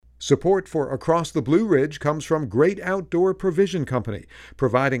Support for Across the Blue Ridge comes from Great Outdoor Provision Company,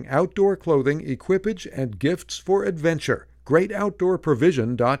 providing outdoor clothing, equipage, and gifts for adventure.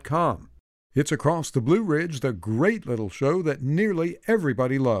 GreatOutdoorProvision.com. It's Across the Blue Ridge, the great little show that nearly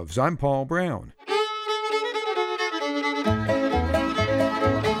everybody loves. I'm Paul Brown.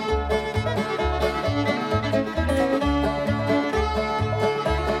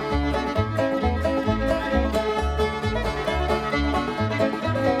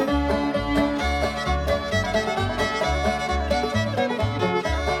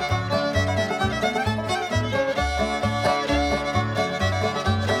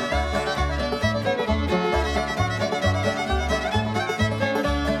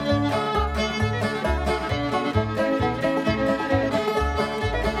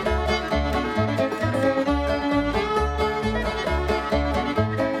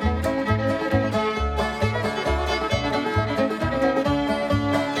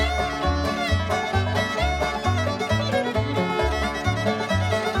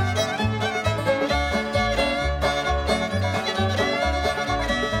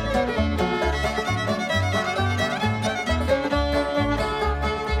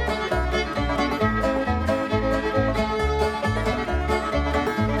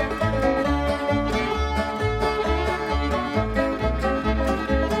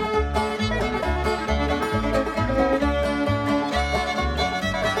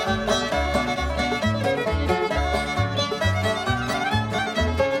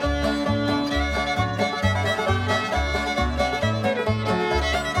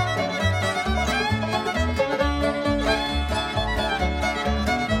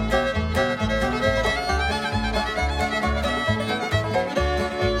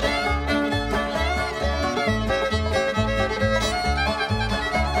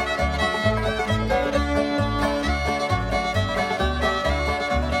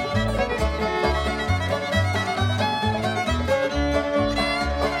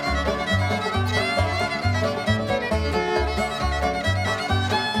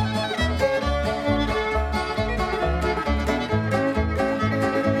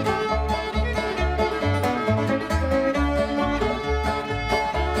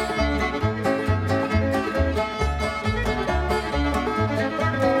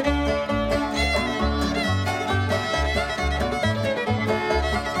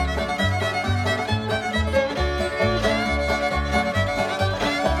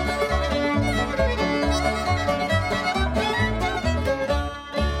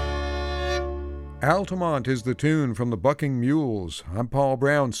 Altamont is the tune from the Bucking Mules. I'm Paul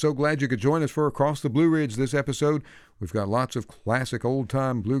Brown. So glad you could join us for Across the Blue Ridge this episode. We've got lots of classic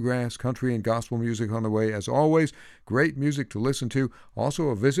old-time bluegrass, country, and gospel music on the way. As always, great music to listen to. Also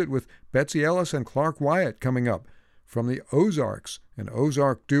a visit with Betse Ellis and Clarke Wyatt coming up. From the Ozarks, an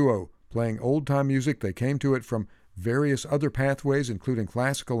Ozark duo playing old-time music. They came to it from various other pathways, including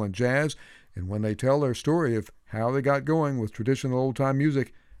classical and jazz. And when they tell their story of how they got going with traditional old-time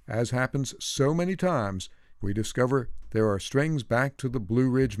music, as happens so many times, we discover there are strings back to the Blue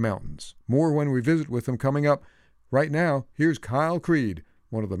Ridge Mountains. More when we visit with them coming up. Right now, here's Kyle Creed,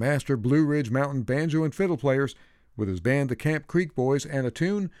 one of the master Blue Ridge Mountain banjo and fiddle players, with his band the Camp Creek Boys, and a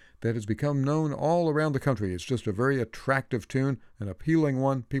tune that has become known all around the country. It's just a very attractive tune, an appealing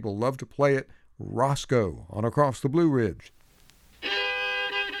one. People love to play it. Roscoe on Across the Blue Ridge.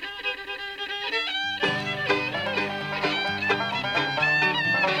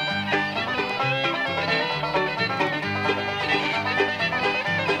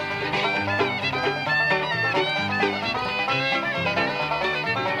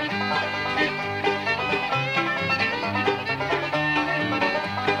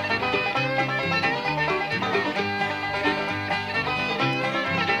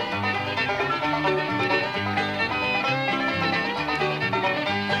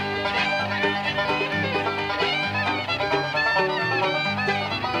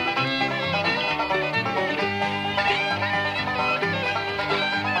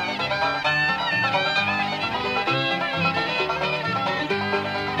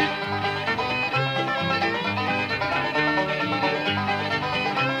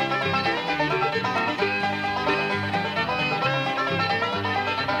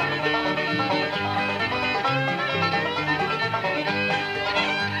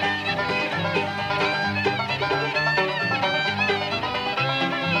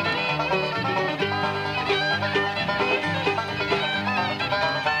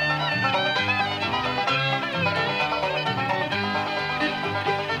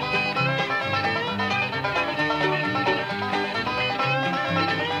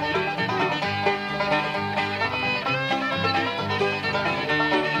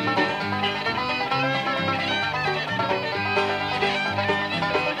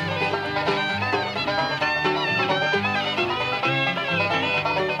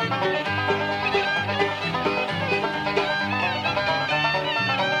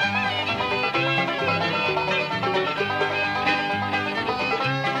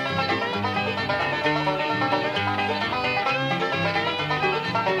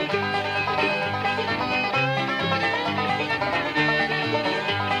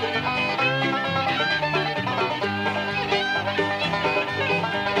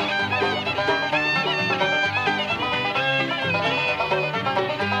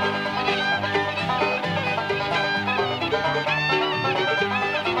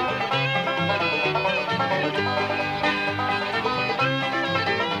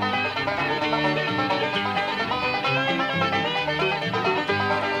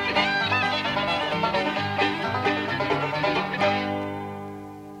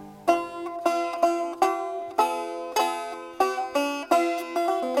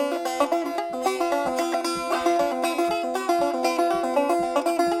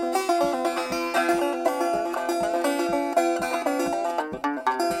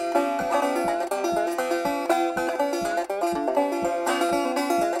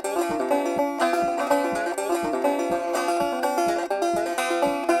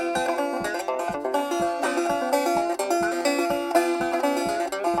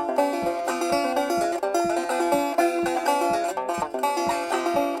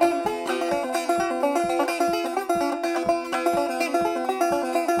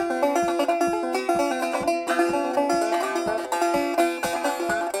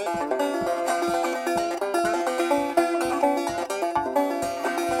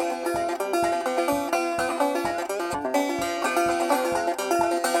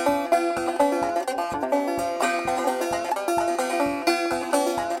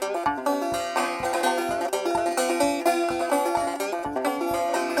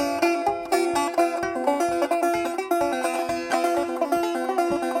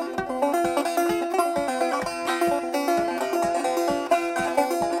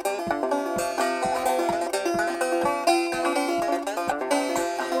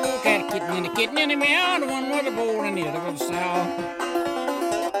 getting anywhere, the one with the board and the other with the sow.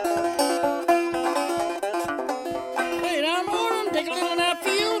 Lay down board and take a little nap,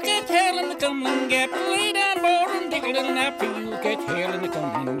 you'll get hell in the Cumberland Gap. Lay down board and take a little nap, you'll get hell in the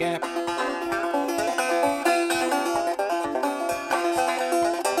Cumberland Gap.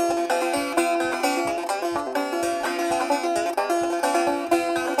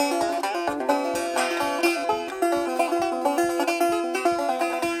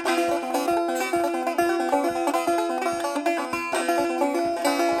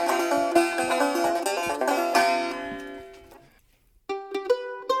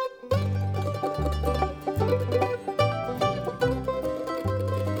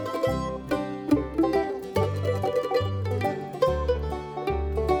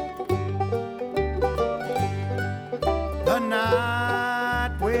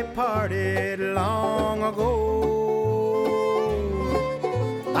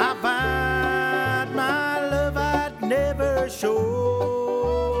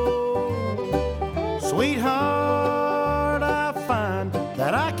 Sweetheart, I find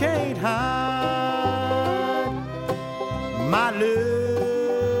that I can't hide my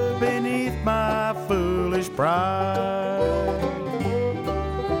love beneath my foolish pride.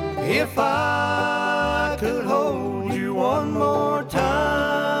 If I could hold you one more time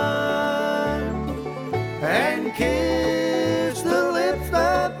and kiss the lips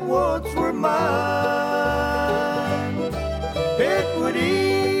that once were mine, it would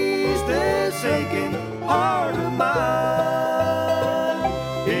ease this aching heart of mine.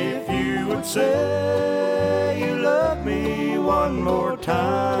 If you would say you love me one more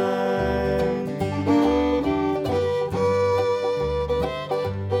time.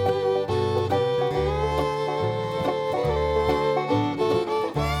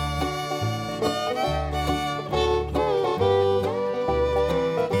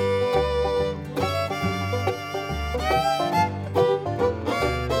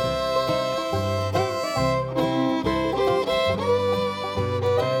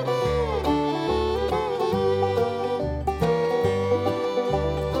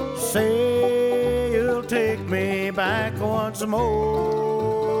 Say you'll take me back once more.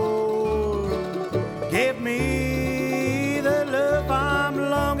 Give me the love I'm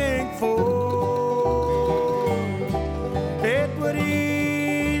longing for. It would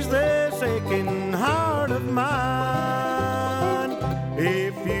ease this aching heart of mine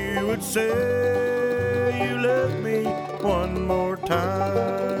if you would say you love me one more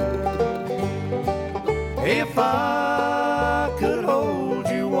time. If I could hold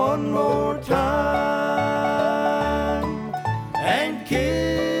you one more time and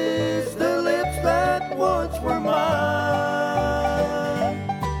kiss the lips that once were mine,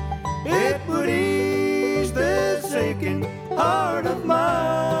 it would ease this aching heart of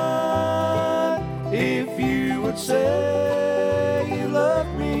mine if you would say you love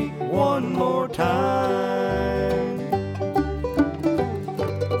me one more time.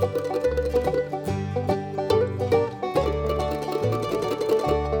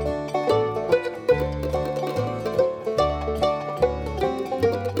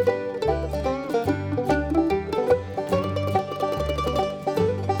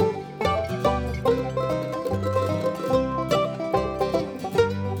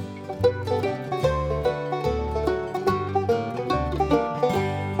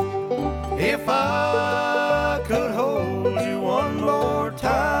 If I could hold you one more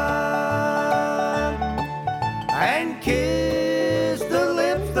time and kiss the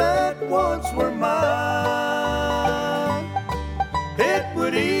lips that once were mine, it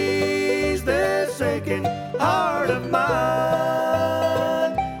would ease this aching heart of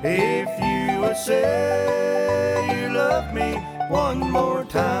mine if you would say you love me one more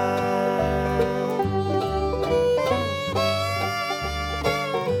time.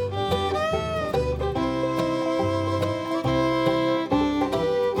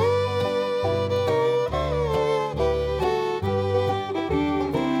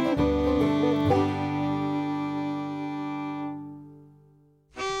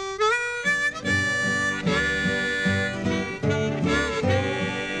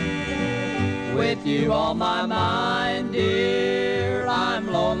 With you on my mind, dear, I'm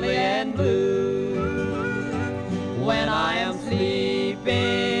lonely and blue. When I am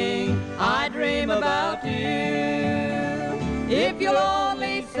sleeping, I dream about you. If you'll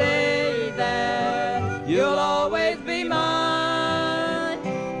only say that you'll always be mine,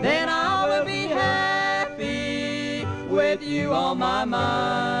 then I will be happy with you on my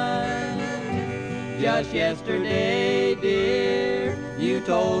mind. Just yesterday, dear, you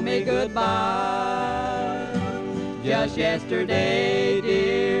told me goodbye. Just yesterday,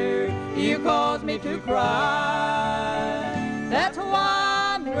 dear, you you cause me to cry. That's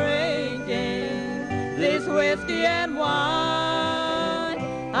why I'm drinking this whiskey and wine.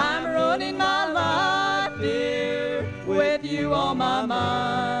 I'm running my life, dear, with you on my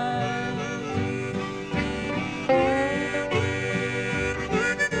mind.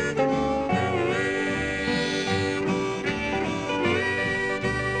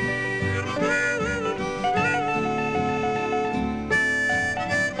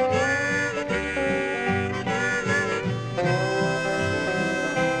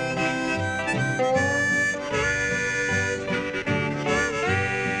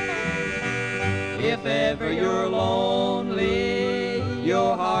 If ever you're lonely,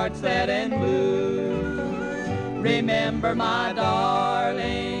 your heart's sad and blue, remember, my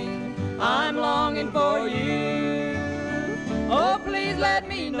darling, I'm longing for you. Oh, please let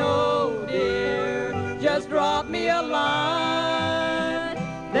me know, dear, just drop me a line,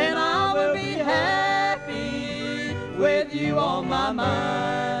 then I will be happy with you on my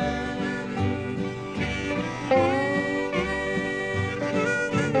mind.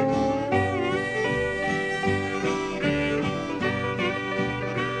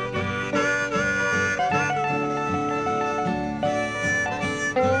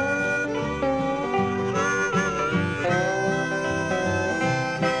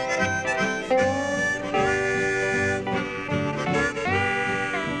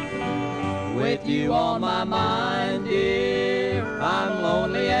 With you on my mind, dear, I'm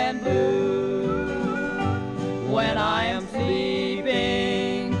lonely and blue. When I am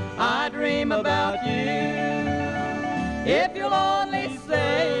sleeping, I dream about you. If you'll only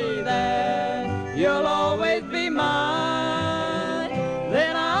say that you'll always be mine,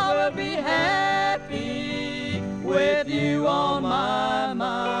 then I will be happy with you on my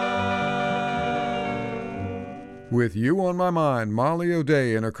mind. With You on My Mind, Molly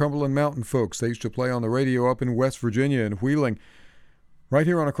O'Day and her Cumberland Mountain Folks. They used to play on the radio up in West Virginia and Wheeling. Right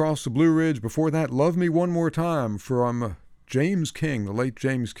here on Across the Blue Ridge. Before that, Love Me One More Time from James King, the late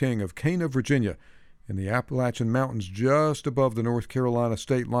James King of Cana, Virginia, in the Appalachian Mountains just above the North Carolina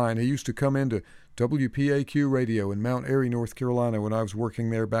state line. He used to come into WPAQ radio in Mount Airy, North Carolina when I was working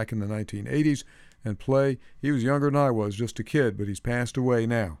there back in the 1980s and play. He was younger than I was, just a kid, but he's passed away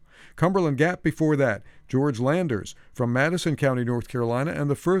now. Cumberland Gap before that, George Landers from Madison County, North Carolina, and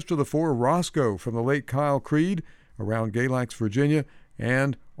the first of the four, Roscoe from the late Kyle Creed around Galax, Virginia,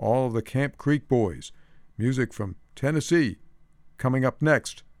 and all of the Camp Creek Boys. Music from Tennessee coming up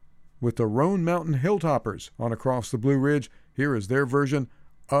next with the Roan Mountain Hilltoppers on Across the Blue Ridge. Here is their version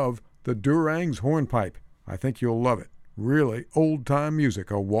of the Durang's Hornpipe. I think you'll love it. Really old-time music,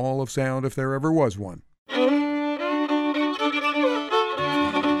 a wall of sound if there ever was one.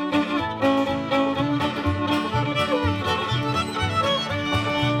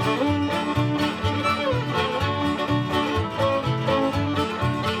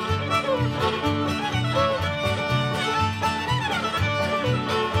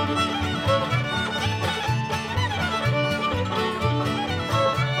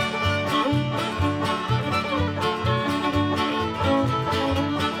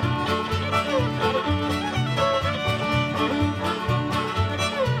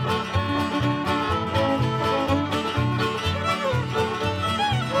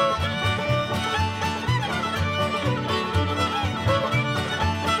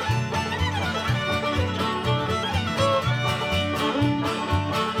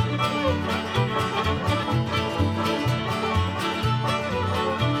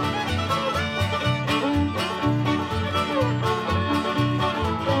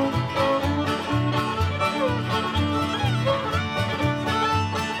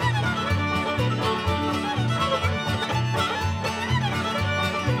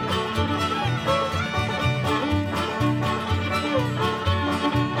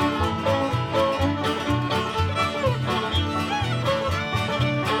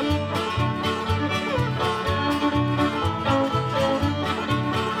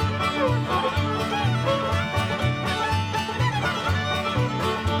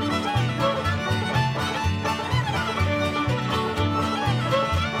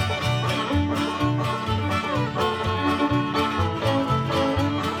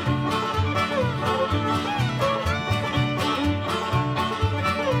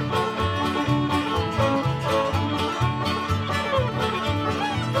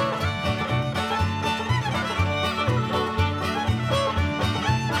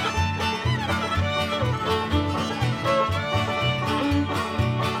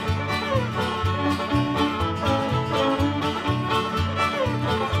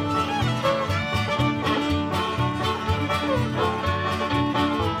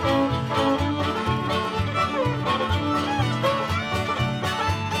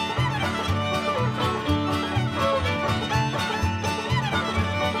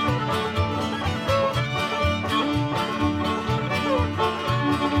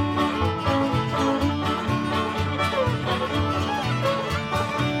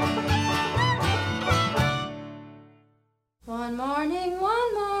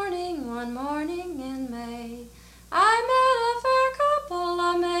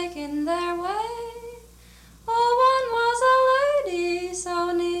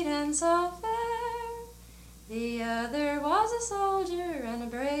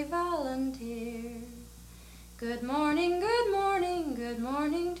 Good morning, good morning, good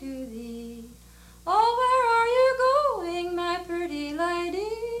morning to thee. Oh, where are you going, my pretty lady?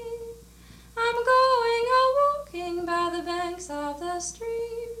 I'm going a-walking by the banks of the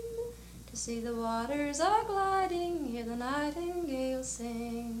stream, to see the waters a-gliding, hear the nightingale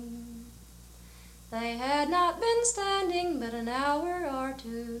sing. They had not been standing but an hour or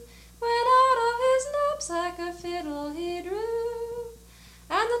two, when out of his knapsack a fiddle he drew,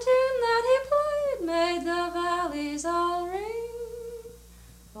 and the tune that he played made the valleys all ring.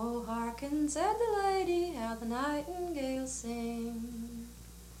 Oh, hearken, said the lady, how the nightingale sing.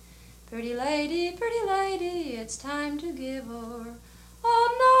 Pretty lady, it's time to give o'er. Oh,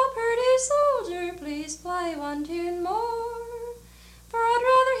 no, pretty soldier, please play one tune more, for I'd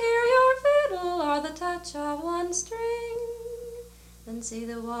rather hear your fiddle or the touch of one string than see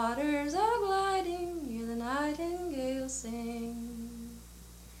the waters a-gliding, hear the nightingale sing.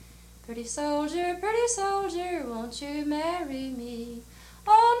 Pretty soldier, won't you marry me?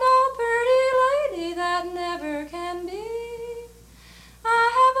 Oh, no, pretty lady, that never can be.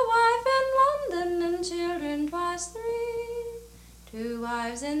 I have a wife in London and children twice three, 2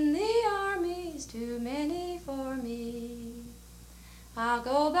 wives in the armies, too many for me. I'll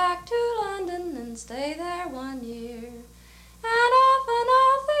go back to London and stay there 1 year, and often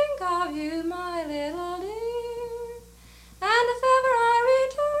I'll think of you, my little dear. And if ever I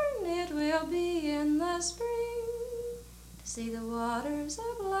return, it will be in the spring, to see the waters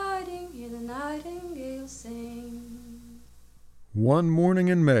a-gliding, hear the nightingale sing. One Morning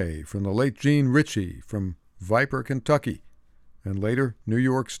in May from the late Jean Ritchie from Viper, Kentucky, and later New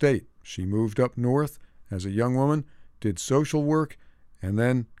York State. She moved up north as a young woman, did social work, and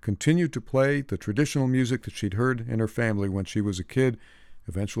then continued to play the traditional music that she'd heard in her family when she was a kid,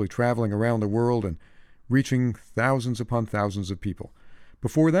 eventually traveling around the world and reaching thousands upon thousands of people.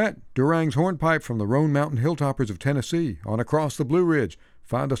 Before that, Durang's hornpipe from the Roan Mountain Hilltoppers of Tennessee on Across the Blue Ridge.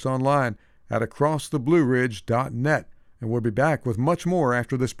 Find us online at acrosstheblueridge.net, and we'll be back with much more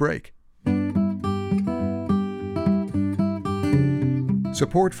after this break.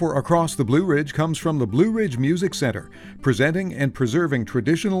 Support for Across the Blue Ridge comes from the Blue Ridge Music Center, presenting and preserving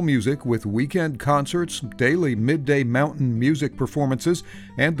traditional music with weekend concerts, daily midday mountain music performances,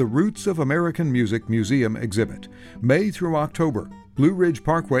 and the Roots of American Music Museum exhibit. May through October, Blue Ridge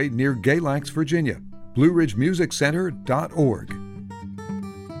Parkway near Galax, Virginia. BlueRidgeMusicCenter.org.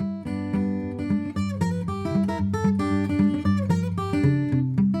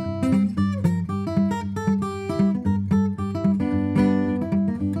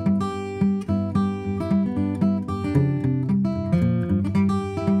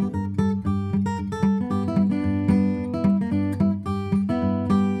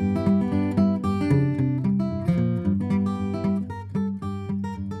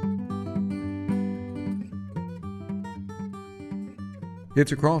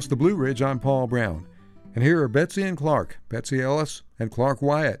 It's Across the Blue Ridge. I'm Paul Brown. And here are Betsy and Clarke, Betsy Ellis and Clarke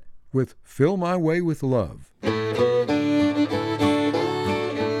Wyatt, with Fill My Way with Love.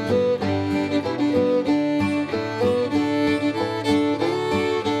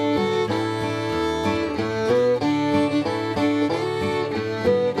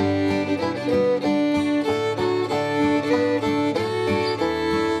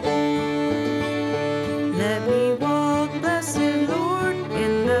 Let me walk, blessed Lord,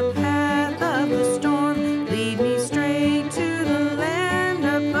 in the path of the storm. Lead me straight to the land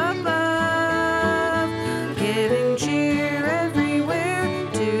up above. Give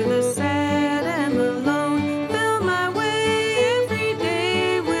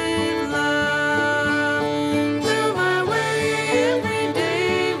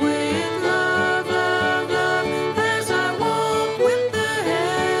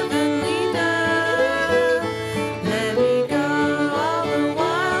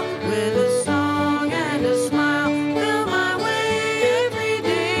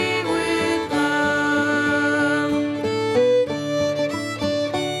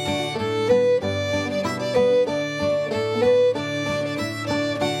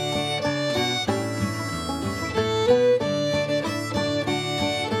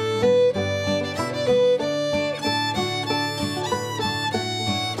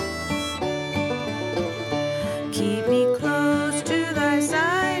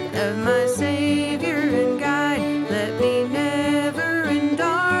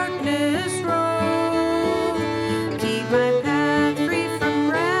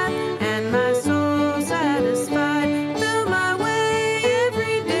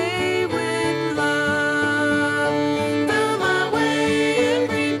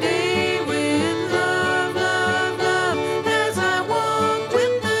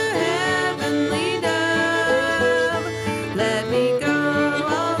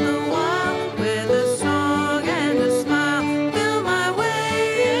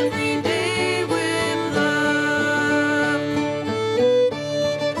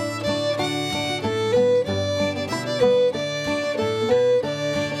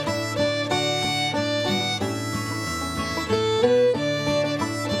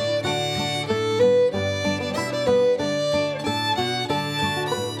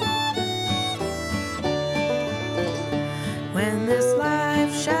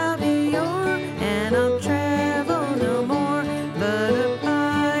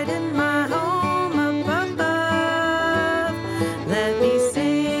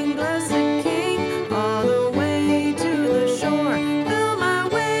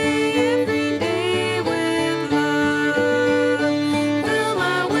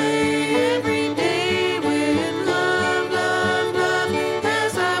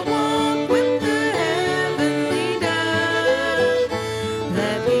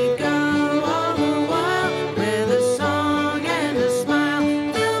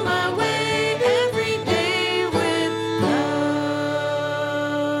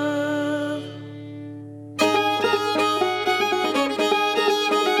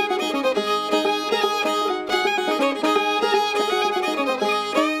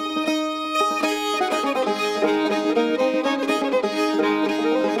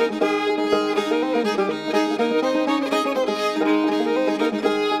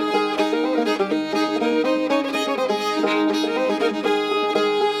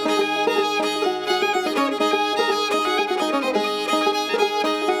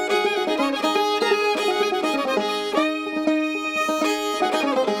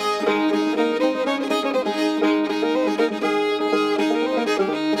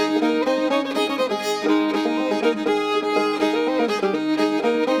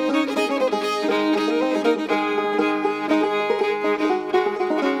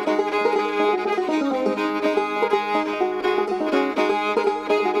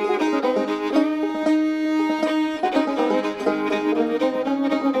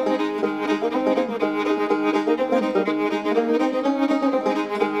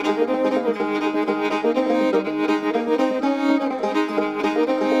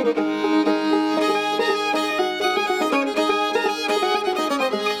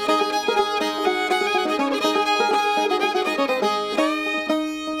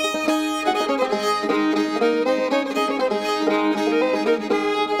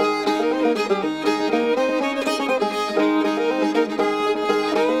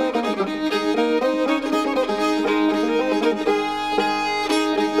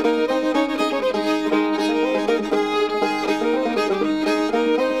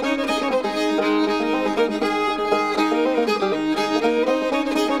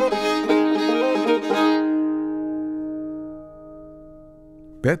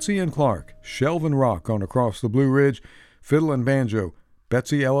Betse and Clarke, Shelvin' Rock on Across the Blue Ridge, fiddle and banjo,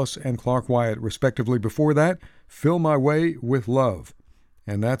 Betsy Ellis and Clark Wyatt, respectively. Before that, Fill My Way with Love.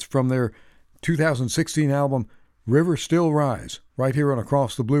 And that's from their 2016 album, River Still Rise, right here on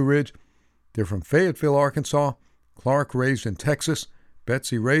Across the Blue Ridge. They're from Fayetteville, Arkansas. Clarke raised in Texas,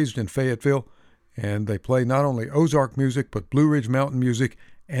 Betsy raised in Fayetteville, and they play not only Ozark music, but Blue Ridge Mountain music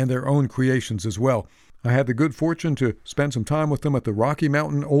and their own creations as well. I had the good fortune to spend some time with them at the Rocky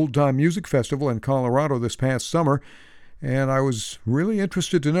Mountain Old Time Music Festival in Colorado this past summer, and I was really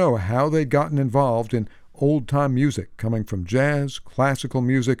interested to know how they'd gotten involved in old-time music, coming from jazz, classical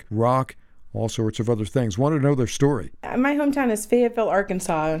music, rock, all sorts of other things. Wanted to know their story. My hometown is Fayetteville,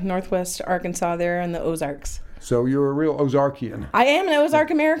 Arkansas, northwest Arkansas there in the Ozarks. So you're a real Ozarkian. I am an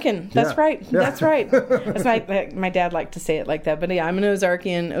Ozark American. That's Yeah. right. Yeah. That's right. That's my dad liked to say it like that. But yeah, I'm an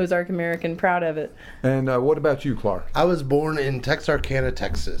Ozarkian, Ozark American, proud of it. And what about you, Clarke? I was born in Texarkana,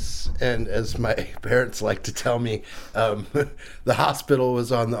 Texas, and as my parents like to tell me, the hospital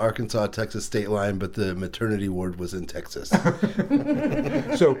was on the Arkansas-Texas state line, but the maternity ward was in Texas.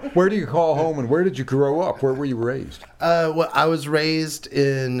 So where do you call home, and where did you grow up? Where were you raised? Well, I was raised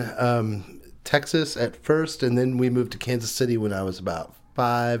in Texas at first, and then we moved to Kansas City when I was about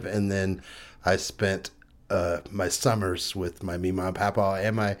 5, and then I spent my summers with my mom, papa,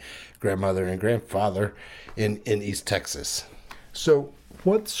 and my grandmother and grandfather in East Texas. So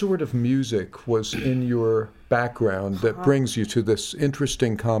what sort of music was in your background that brings you to this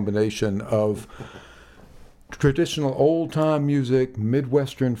interesting combination of traditional old-time music,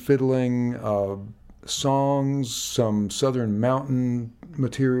 Midwestern fiddling, songs, some Southern mountain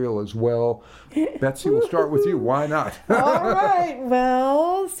material as well? Betsy, we'll start with you. Why not? All right.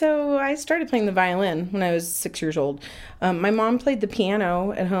 Well, so I started playing the violin when I was 6 years old. My mom played the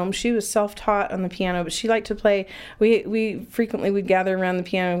piano at home. She was self-taught on the piano, but she liked to play. We frequently would gather around the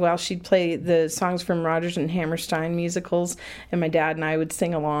piano while she'd play the songs from Rodgers and Hammerstein musicals, and my dad and I would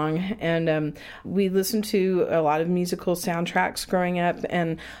sing along. And we listened to a lot of musical soundtracks growing up,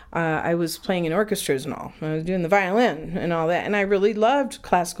 and I was playing in orchestras and all. I was doing the violin and all that, and I really loved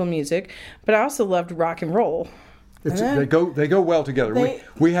classical music, but I also loved rock and roll. They go well together.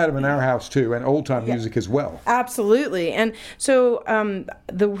 We had them in our house too, and old time music as well. Absolutely. And so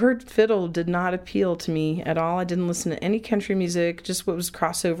the word fiddle did not appeal to me at all. I didn't listen to any country music, just what was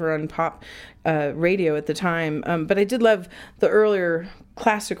crossover on pop radio at the time. But I did love the earlier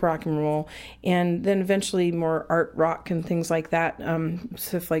classic rock and roll, and then eventually more art rock and things like that,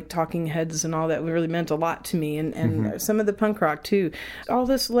 stuff like Talking Heads and all that really meant a lot to me, and some of the punk rock too. All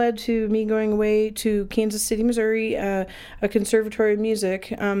this led to me going away to Kansas City, Missouri, a conservatory of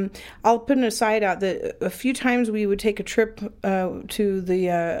music. I'll put an aside out that a few times we would take a trip to the,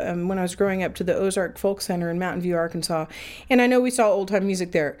 when I was growing up, to the Ozark Folk Center in Mountain View, Arkansas, and I know we saw old time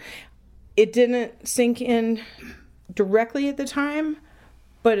music there. It didn't sink in directly at the time,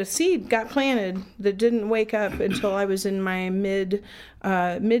 but a seed got planted that didn't wake up until I was in my mid-20s,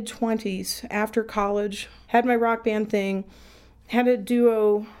 after college. Had my rock band thing, had a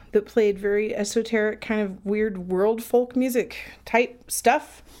duo that played very esoteric, kind of weird world folk music type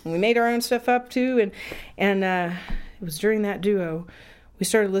stuff. And we made our own stuff up too, and it was during that duo we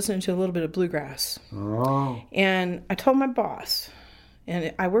started listening to a little bit of bluegrass. Oh. And I told my boss,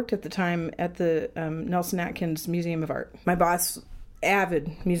 and I worked at the time at the Nelson Atkins Museum of Art. My boss, avid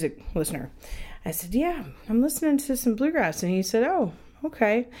music listener. I said, yeah, I'm listening to some bluegrass. And he said, oh,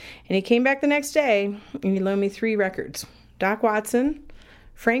 okay. And he came back the next day and he loaned me 3 records. Doc Watson,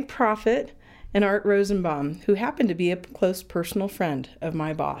 Frank Prophet, and Art Rosenbaum, who happened to be a close personal friend of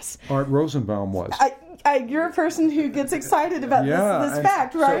my boss. Art Rosenbaum was. You're a person who gets excited about this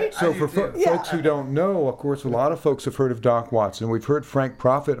fact, right? So for folks who don't know, of course, a lot of folks have heard of Doc Watson. We've heard Frank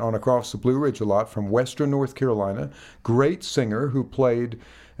Prophet on Across the Blue Ridge a lot from Western North Carolina. Great singer who played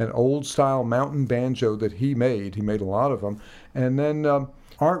an old-style mountain banjo that he made. He made a lot of them. And then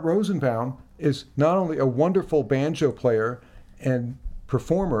Art Rosenbaum is not only a wonderful banjo player and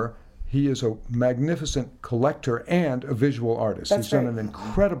performer, he is a magnificent collector and a visual artist. He's done an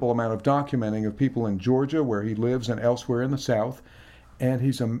incredible amount of documenting of people in Georgia, where he lives, and elsewhere in the South. And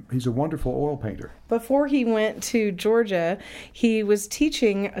he's a wonderful oil painter. Before he went to Georgia, he was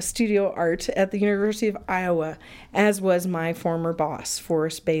teaching studio art at the University of Iowa, as was my former boss,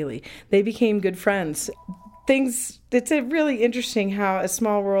 Forrest Bailey. They became good friends. It's really interesting how a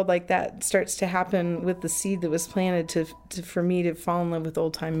small world like that starts to happen with the seed that was planted for me to fall in love with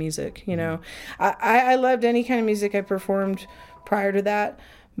old time music. You know, I loved any kind of music I performed prior to that,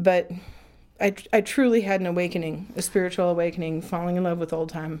 but I truly had an awakening, a spiritual awakening, falling in love with old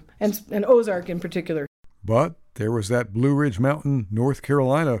time and Ozark in particular. But there was that Blue Ridge Mountain, North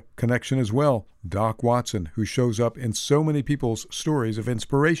Carolina connection as well. Doc Watson, who shows up in so many people's stories of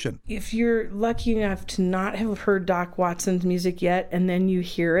inspiration. If you're lucky enough to not have heard Doc Watson's music yet, and then you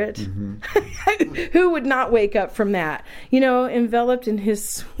hear it, who would not wake up from that? You know, enveloped in his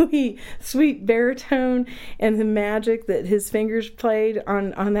sweet, sweet baritone and the magic that his fingers played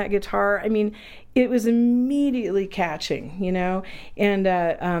on that guitar. I mean, it was immediately catching, you know,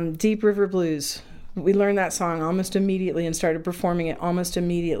 and Deep River Blues. We learned that song almost immediately and started performing it almost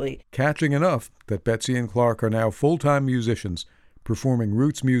immediately. Catching enough that Betse and Clarke are now full-time musicians, performing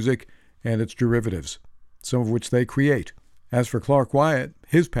roots music and its derivatives, some of which they create. As for Clarke Wyatt,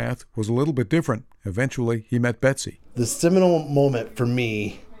 his path was a little bit different. Eventually, he met Betse. The seminal moment for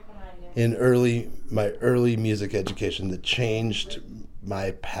me in my early music education that changed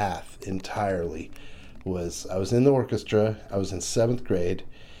my path entirely was I was in the orchestra. I was in 7th grade.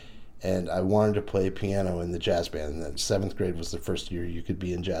 And I wanted to play piano in the jazz band. And then 7th grade was the first year you could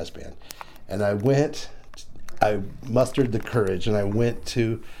be in jazz band. And I mustered the courage, and I went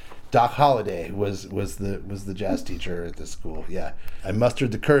to Doc Holliday was the jazz teacher at the school. Yeah, I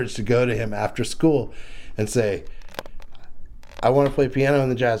mustered the courage to go to him after school and say, I want to play piano in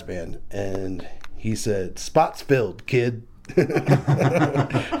the jazz band. And he said, "Spots filled, kid."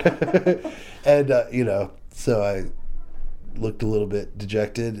 And so I looked a little bit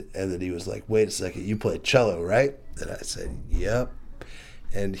dejected, and then he was like, "Wait a second, you play cello, right?" And I said, "Yep."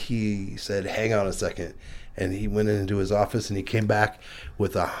 And he said, "Hang on a second." And he went into his office, and he came back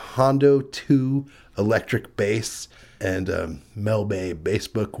with a Hondo 2 electric bass and Mel Bay Bass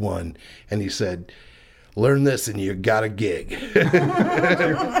Book 1. And he said, "Learn this and you got a gig."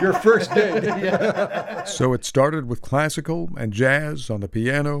 Your first gig. Yeah. So it started with classical and jazz on the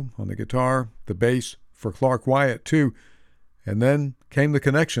piano, on the guitar, the bass, for Clarke Wyatt too. And then came the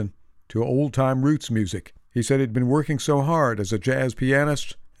connection to old-time roots music. He said he'd been working so hard as a jazz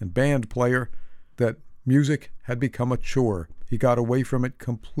pianist and band player that music had become a chore. He got away from it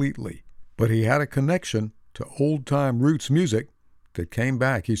completely. But he had a connection to old-time roots music that came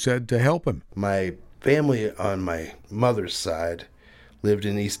back, he said, to help him. My family on my mother's side lived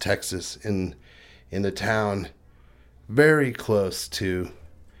in East Texas, in a town very close to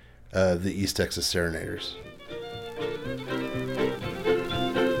the East Texas Serenaders.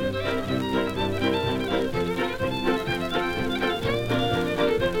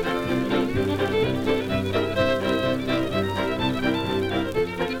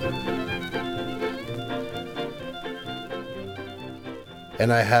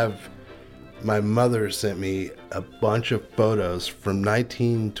 And I have, my mother sent me a bunch of photos from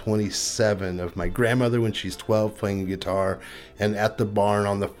 1927 of my grandmother when she's 12 playing guitar, and at the barn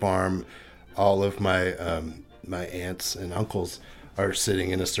on the farm, all of my my aunts and uncles are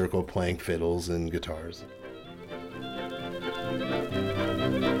sitting in a circle playing fiddles and guitars.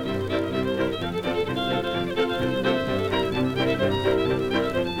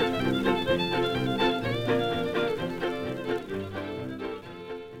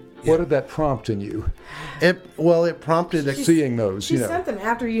 What did that prompt in you? It prompted Seeing those, She sent them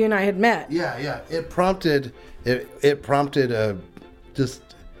after you and I had met. Yeah. It prompted a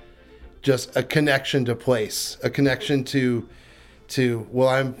just a connection to place, a connection to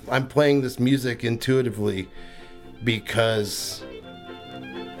well, I'm playing this music intuitively because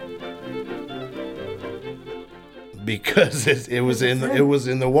it was in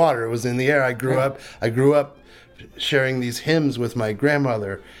the water, it was in the air. I grew up sharing these hymns with my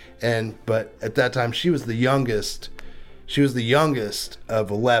grandmother, but at that time she was the youngest of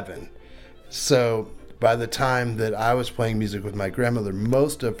 11. So by the time that I was playing music with my grandmother,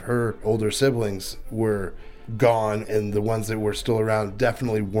 most of her older siblings were gone, and the ones that were still around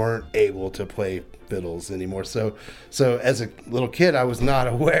definitely weren't able to play fiddles anymore. So as a little kid, I was not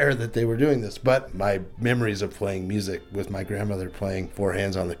aware that they were doing this, but my memories of playing music with my grandmother, playing four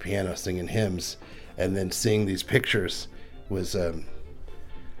hands on the piano, singing hymns, and then seeing these pictures was,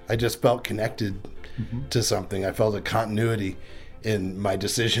 I just felt connected to something. I felt a continuity in my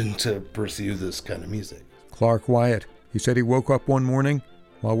decision to pursue this kind of music. Clarke Wyatt, he said he woke up one morning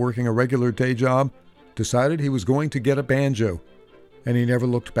while working a regular day job, decided he was going to get a banjo, and he never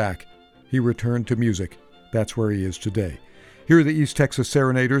looked back. He returned to music. That's where he is today. Here are the East Texas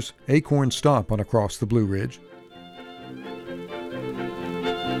Serenaders, Acorn Stomp on Across the Blue Ridge.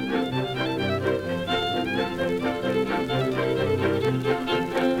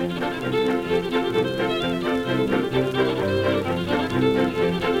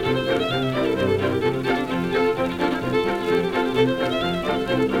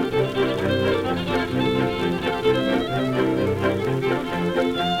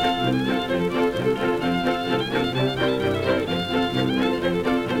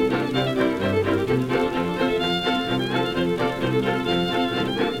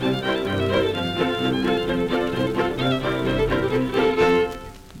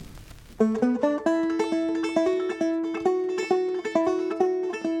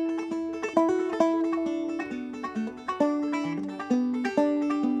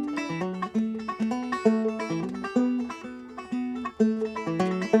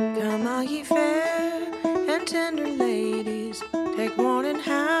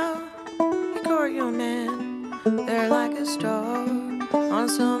 star on a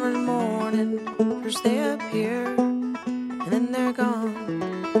summer's morning. First they appear, and then they're gone.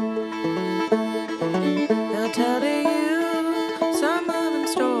 They'll tell to you some loving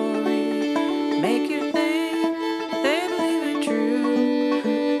story, make you think they believe it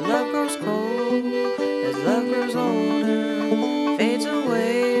true. But love grows cold as love grows older, fades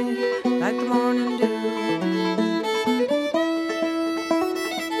away like the morning dew.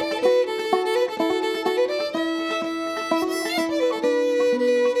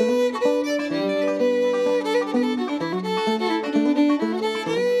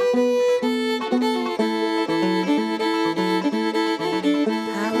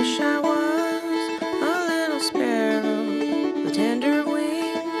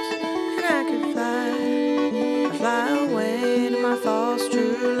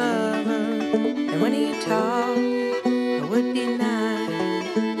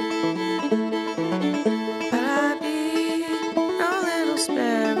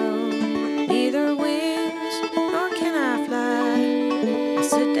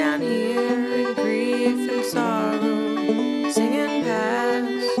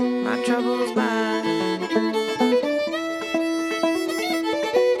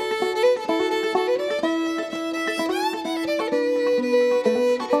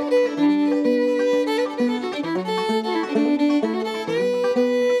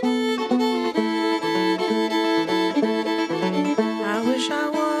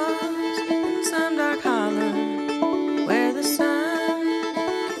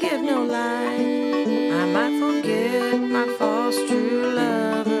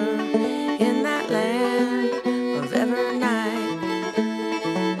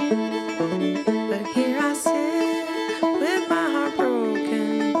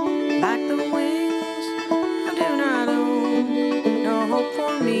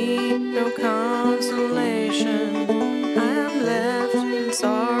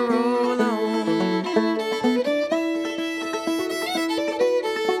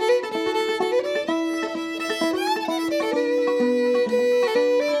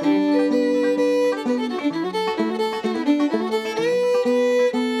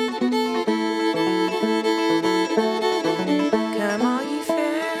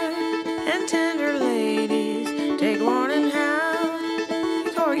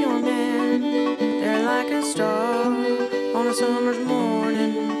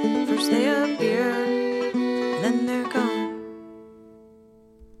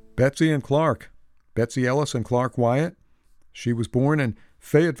 Betsy and Clarke. Betsy Ellis and Clarke Wyatt. She was born in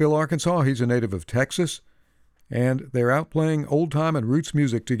Fayetteville, Arkansas. He's a native of Texas. And they're out playing old-time and roots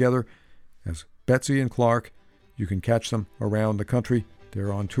music together as Betsy and Clarke. You can catch them around the country.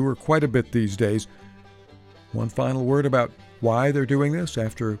 They're on tour quite a bit these days. One final word about why they're doing this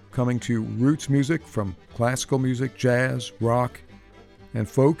after coming to roots music from classical music, jazz, rock, and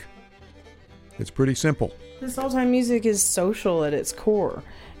folk. It's pretty simple. This old-time music is social at its core.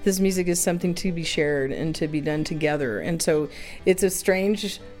 This music is something to be shared and to be done together. And so it's a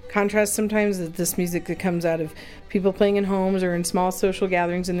strange contrast sometimes that this music that comes out of people playing in homes or in small social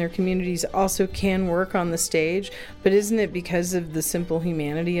gatherings in their communities also can work on the stage. But isn't it because of the simple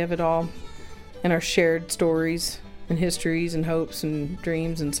humanity of it all and our shared stories and histories and hopes and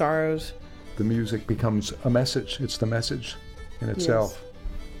dreams and sorrows? The music becomes a message. It's the message in itself.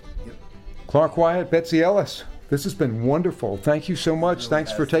 Yes. Yep. Clarke Wyatt, Betsy Ellis. This has been wonderful. Thank you so much.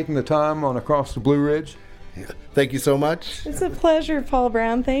 Thanks for taking the time on Across the Blue Ridge. Yeah. Thank you so much. It's a pleasure, Paul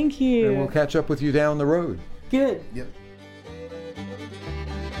Brown. Thank you. And we'll catch up with you down the road. Good. Yep.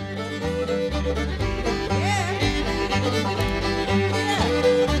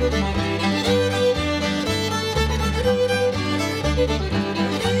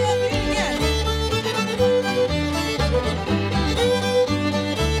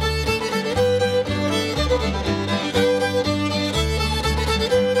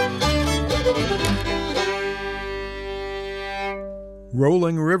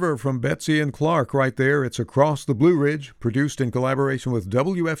 Rolling River from Betsy and Clarke right there. It's Across the Blue Ridge, produced in collaboration with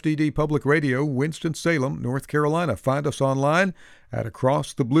WFDD Public Radio, Winston-Salem, North Carolina. Find us online at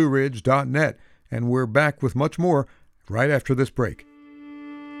acrosstheblueridge.net. And we're back with much more right after this break.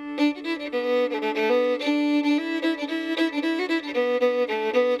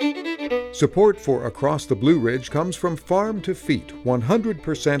 Support for Across the Blue Ridge comes from Farm to Feet,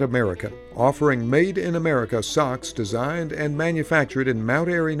 100% American, offering made-in-America socks designed and manufactured in Mount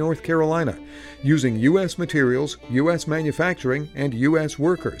Airy, North Carolina, using U.S. materials, U.S. manufacturing, and U.S.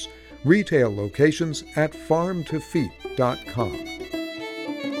 workers. Retail locations at farmtofeet.com.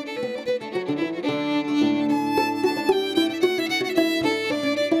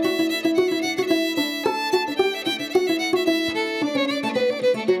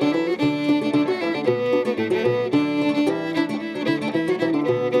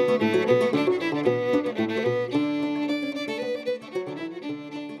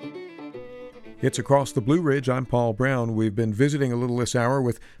 It's Across the Blue Ridge. I'm Paul Brown. We've been visiting a little this hour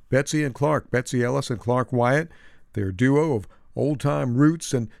with Betsy and Clarke, Betsy Ellis and Clarke Wyatt, their duo of old-time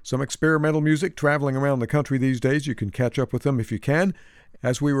roots and some experimental music traveling around the country these days. You can catch up with them if you can.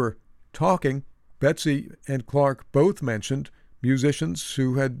 As we were talking, Betsy and Clarke both mentioned musicians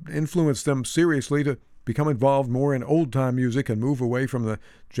who had influenced them seriously to become involved more in old-time music and move away from the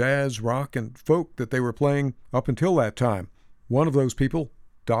jazz, rock, and folk that they were playing up until that time. One of those people,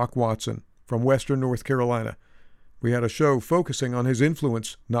 Doc Watson, from Western North Carolina. We had a show focusing on his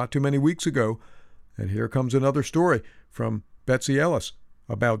influence not too many weeks ago, and here comes another story from Betsy Ellis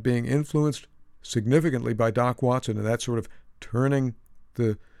about being influenced significantly by Doc Watson and that sort of turning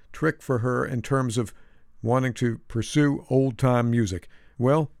the trick for her in terms of wanting to pursue old-time music.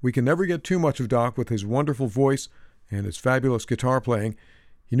 Well, we can never get too much of Doc with his wonderful voice and his fabulous guitar playing.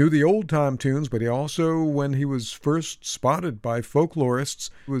 He knew the old-time tunes, but he also, when he was first spotted by folklorists,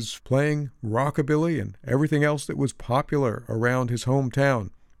 was playing rockabilly and everything else that was popular around his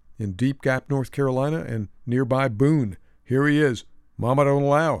hometown in Deep Gap, North Carolina, and nearby Boone. Here he is, Mama Don't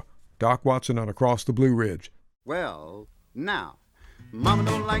Allow, Doc Watson on Across the Blue Ridge. Well, now, Mama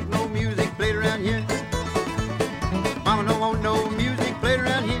don't like no music played around here. Mama don't want no music played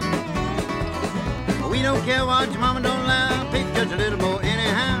around here. We don't care what your mama don't allow, pick just a little more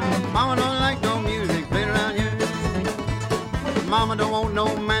anyhow. Mama don't like no music played around here. Mama don't want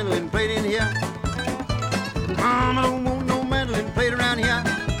no mandolin played in here. Mama don't want no mandolin played around here.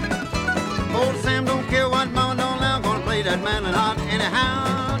 Old Sam don't care what mama don't allow, gonna play that mandolin hot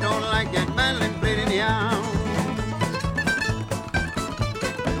anyhow. Don't like that mandolin played in here.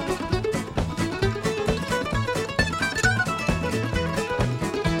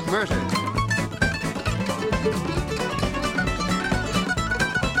 Mercy.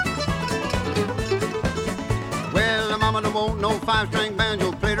 Well, mama don't want no five-string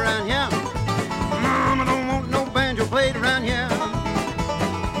banjo played around here. Mama don't want no banjo played around here.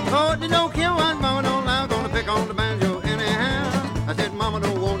 Oh, they don't care what mama don't allow, gonna pick on the banjo anyhow. I said mama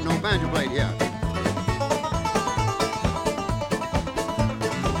don't want no banjo played here.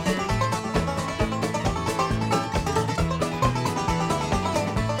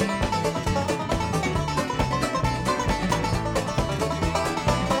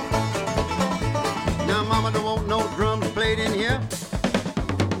 In here.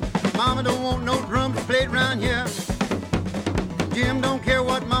 Mama don't want no drums played around here. Jim don't care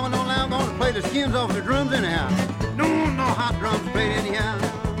what mama don't allow, gonna play the skins off the drums anyhow. No hot drums played in here.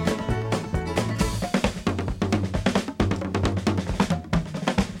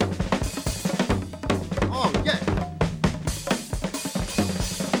 Oh yeah.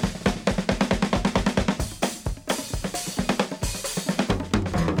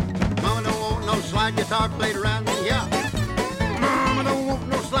 Mama don't want no slide guitar played around me here.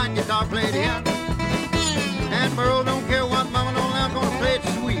 Guitar played here. And Burl don't care what mama don't allow, gonna play it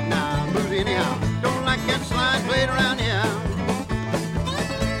sweet now, blues anyhow. Don't like that slide played around here.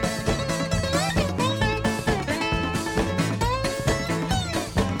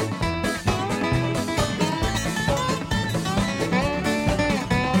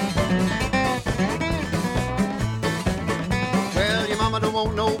 Well, your mama don't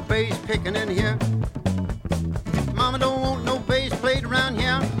want no bass picking in here. Mama don't want no bass played around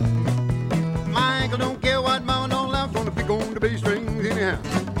here. Don't care what mama don't allow, gonna pick on the bass strings anyhow.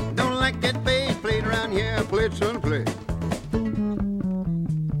 Don't like that bass played around here, play it, son, play.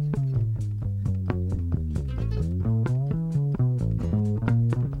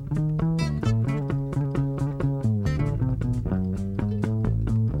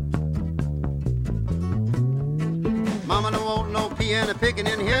 Mama don't want no piano picking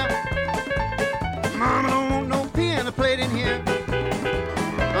in here. Mama don't want no piano played in here.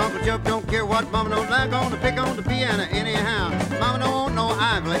 Uncle Chuck don't care what mama don't like, gonna pick on the piano anyhow. Mama don't want no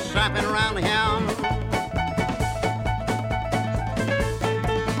ivory strapping around the house.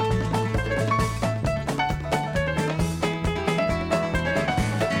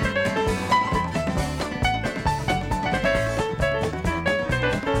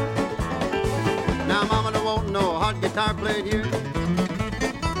 Now mama don't want no hot guitar played here.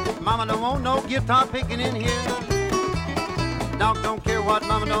 Mama don't want no guitar picking in here. Doc don't care what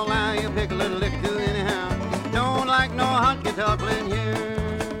mama don't allow, you pick a little lick too anyhow. Don't like no hot guitar playing here.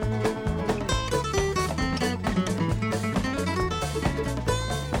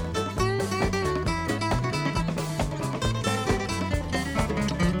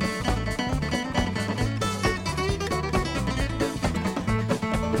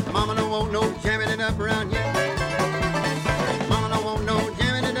 Mama don't want no jamming it up around here. Mama don't want no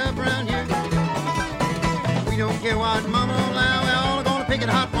jamming it up around here. We don't care what mama don't allow, we're all gonna pick it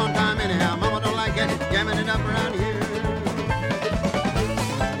hot one time anyhow. Mama don't allow.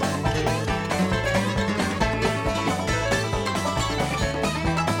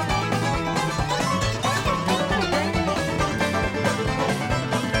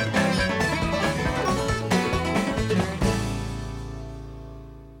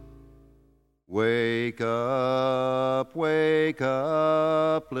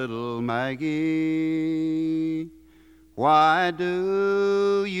 up, little Maggie. Why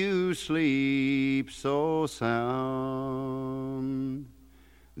do you sleep so sound?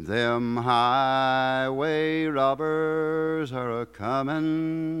 Them highway robbers are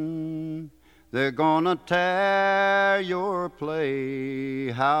a-comin'. They're gonna tear your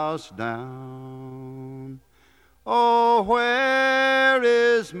playhouse down. Oh, where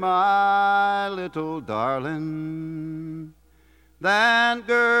is my little darling? That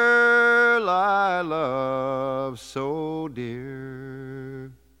girl I love so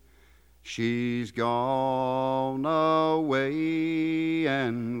dear. She's gone away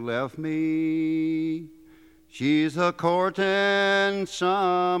and left me. She's a-courtin'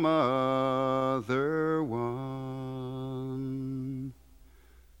 some other one.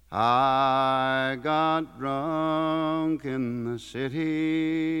 I got drunk in the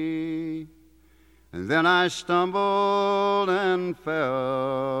city, and then I stumbled and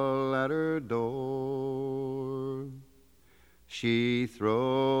fell at her door. She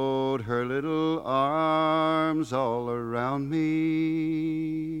throwed her little arms all around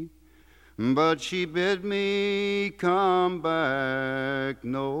me, but she bid me come back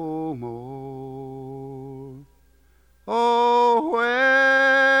no more. Oh,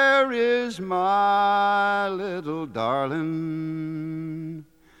 where is my little darling?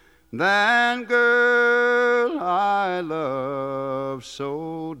 That girl I love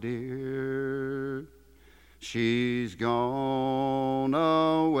so dear. She's gone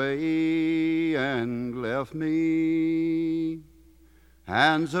away and left me,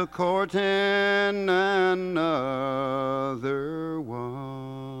 and's a-courtin' another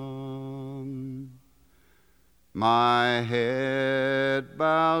one. My head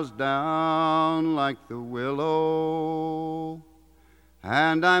bows down like the willow,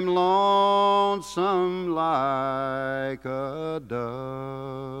 and I'm lonesome like a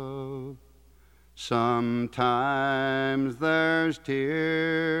dove. Sometimes there's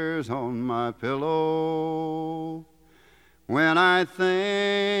tears on my pillow when I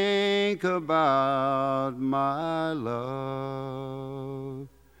think about my love.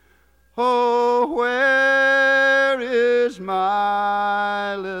 Oh, where is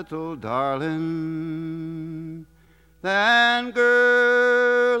my little darling? That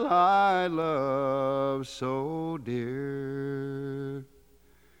girl I love so dear.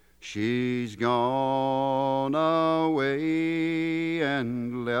 She's gone away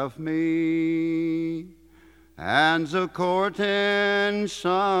and left me, and's a-courtin'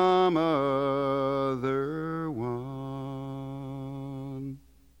 some other one.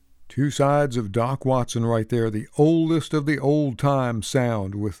 Two sides of Doc Watson right there, the oldest of the old-time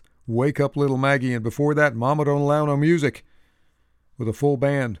sound with Wake Up Little Maggie, and before that, Mama Don't Allow No Music with a full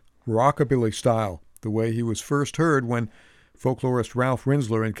band, rockabilly style, the way he was first heard when folklorist Ralph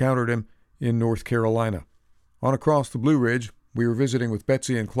Rinsler encountered him in North Carolina. On Across the Blue Ridge, we were visiting with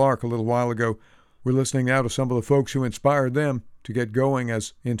Betse and Clarke a little while ago. We're listening now to some of the folks who inspired them to get going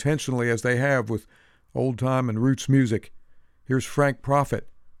as intentionally as they have with old-time and roots music. Here's Frank Prophet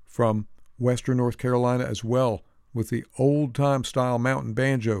from Western North Carolina as well, with the old-time style mountain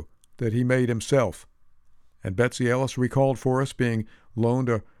banjo that he made himself. And Betsy Ellis recalled for us being loaned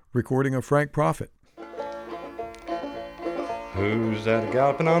a recording of Frank Prophet. Who's that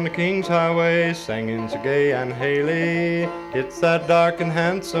galloping on the King's Highway, singing so gay and haily? It's that dark and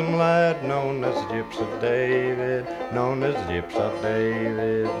handsome lad known as the Gyps of David, known as the Gyps of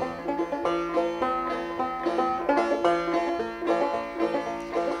David.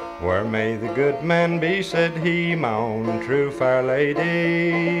 Where may the good man be, said he, my own true fair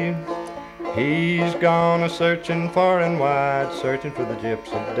lady? He's gone a-searching far and wide, searching for the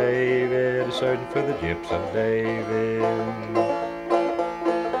Gyps of David, searching for the Gyps of David.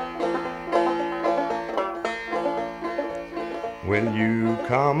 Will you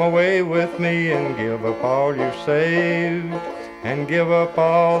come away with me and give up all you've saved, and give up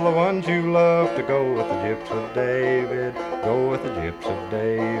all the ones you love to go with the Gyps of David, go with the Gyps of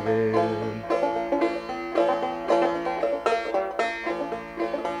David?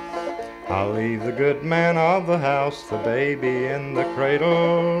 I'll leave the good man of the house, the baby in the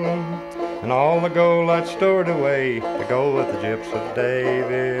cradle, and all the gold I'd stored away to go with the Gyps of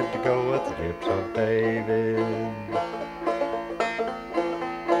David, to go with the Gyps of David.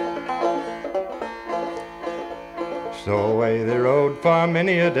 So away they rode for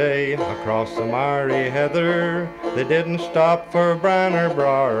many a day across the miry heather. They didn't stop for bran or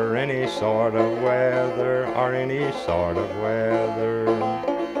bra or any sort of weather, or any sort of weather.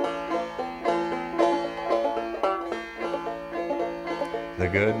 The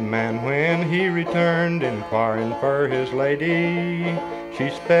good man, when he returned, inquiring for his lady,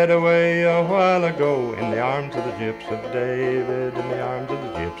 she sped away a while ago in the arms of the gyps of David, in the arms of the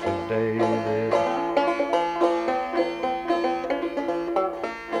gyps of David.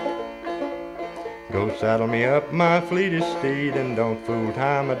 Go saddle me up my fleetest steed, and don't fool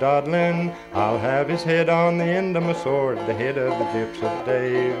time a-dawdling. I'll have his head on the end of my sword, the head of the gyps of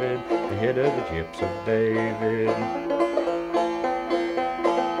David, the head of the gyps of David.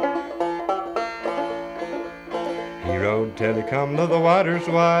 He rode till he come to the waters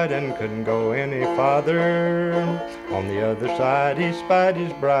wide, and couldn't go any farther. On the other side he spied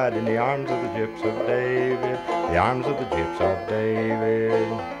his bride in the arms of the gyps of David, the arms of the gyps of David.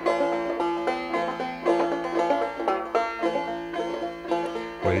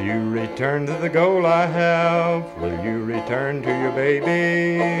 Will you return to the goal I have? Will you return to your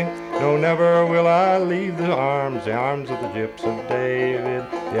baby? No, never will I leave the arms of the gyps of David,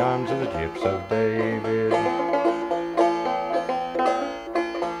 the arms of the gyps of David.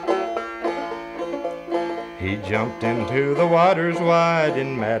 He jumped into the waters wide,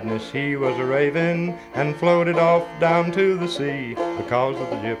 in madness he was a raving, and floated off down to the sea, because of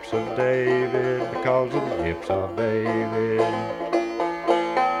the gyps of David, because of the gyps of David.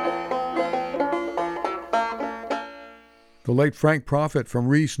 The late Frank Prophet from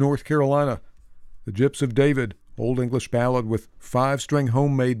Reese, North Carolina. The Gyps of David, Old English ballad with 5-string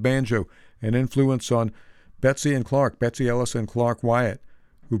homemade banjo, an influence on Betsy and Clarke, Betsy Ellis and Clarke Wyatt,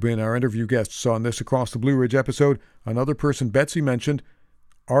 who've been our interview guests on this Across the Blue Ridge episode. Another person Betsy mentioned,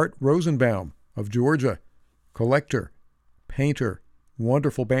 Art Rosenbaum of Georgia, collector, painter,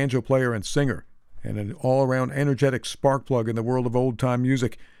 wonderful banjo player and singer, and an all-around energetic spark plug in the world of old-time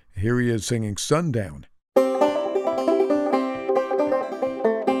music. Here he is singing Sundown.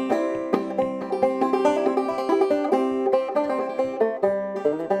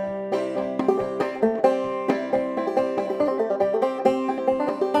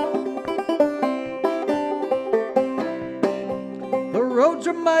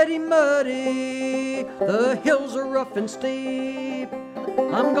 Mighty muddy, the hills are rough and steep.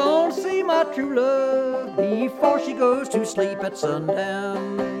 I'm gonna see my true love before she goes to sleep at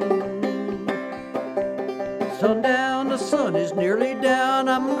sundown. Sundown, the sun is nearly down.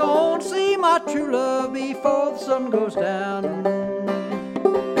 I'm gonna see my true love before the sun goes down.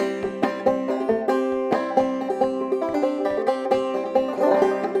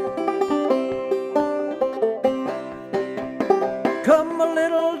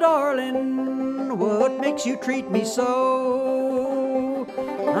 Makes you treat me so.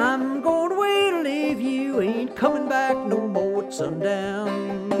 I'm going away to leave you, ain't coming back no more at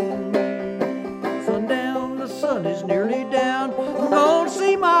sundown. Sundown, the sun is nearly down. I'm gonna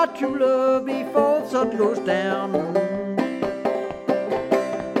see my true love before the sun goes down.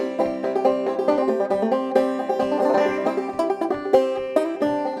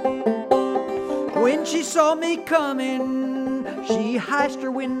 When she saw me coming, she hiked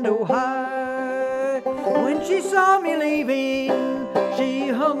her window high. When she saw me leaving, she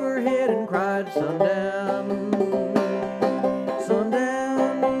hung her head and cried, sundown.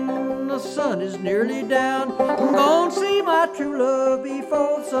 Sundown, the sun is nearly down. I'm gonna see my true love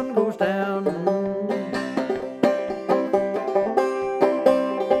before the sun goes down.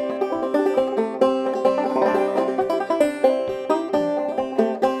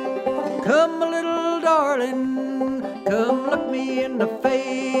 Come, little darling, come look me in the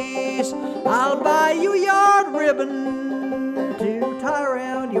face. I'll buy you a yard ribbon to tie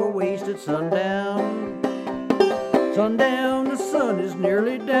around your waist at sundown. Sundown, the sun is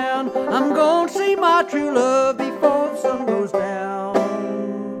nearly down. I'm gonna see my true love before the sun goes down.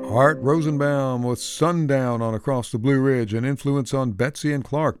 Art Rosenbaum with Sundown on Across the Blue Ridge, an influence on Betsy and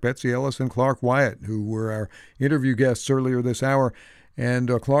Clarke, Betsy Ellis and Clarke Wyatt, who were our interview guests earlier this hour. And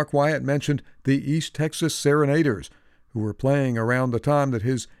Clarke Wyatt mentioned the East Texas Serenaders, who were playing around the time that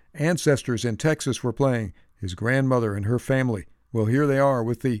his ancestors in Texas were playing, his grandmother and her family. Well, here they are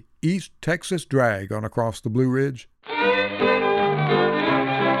with the East Texas Drag on Across the Blue Ridge.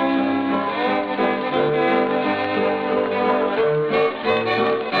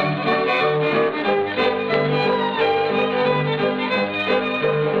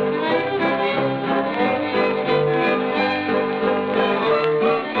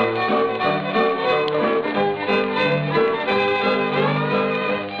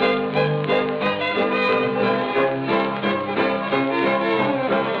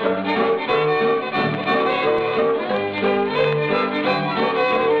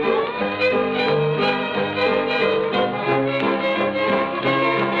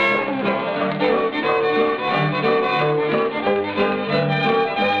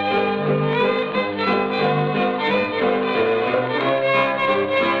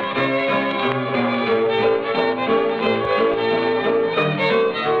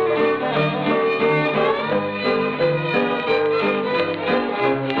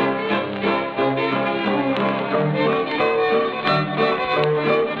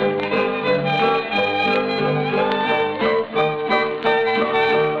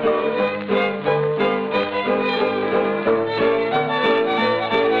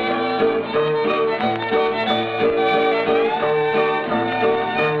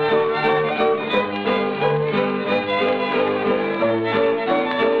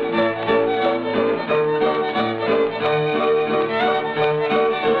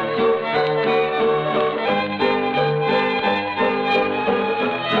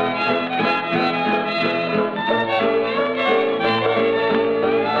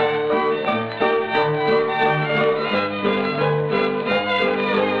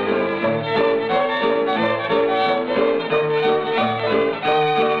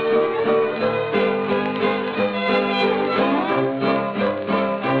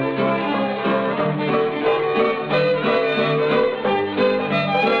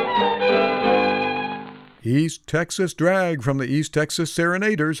 Texas Drag from the East Texas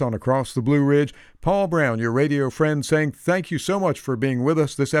Serenaders on Across the Blue Ridge. Paul Brown, your radio friend, saying thank you so much for being with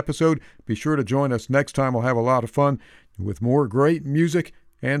us this episode. Be sure to join us next time. We'll have a lot of fun with more great music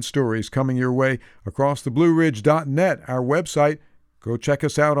and stories coming your way. AcrossTheBlueRidge.net, our website. Go check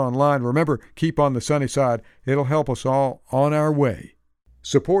us out online. Remember, keep on the sunny side. It'll help us all on our way.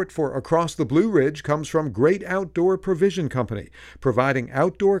 Support for Across the Blue Ridge comes from Great Outdoor Provision Company, providing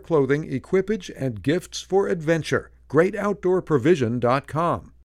outdoor clothing, equipage, and gifts for adventure. GreatOutdoorProvision.com.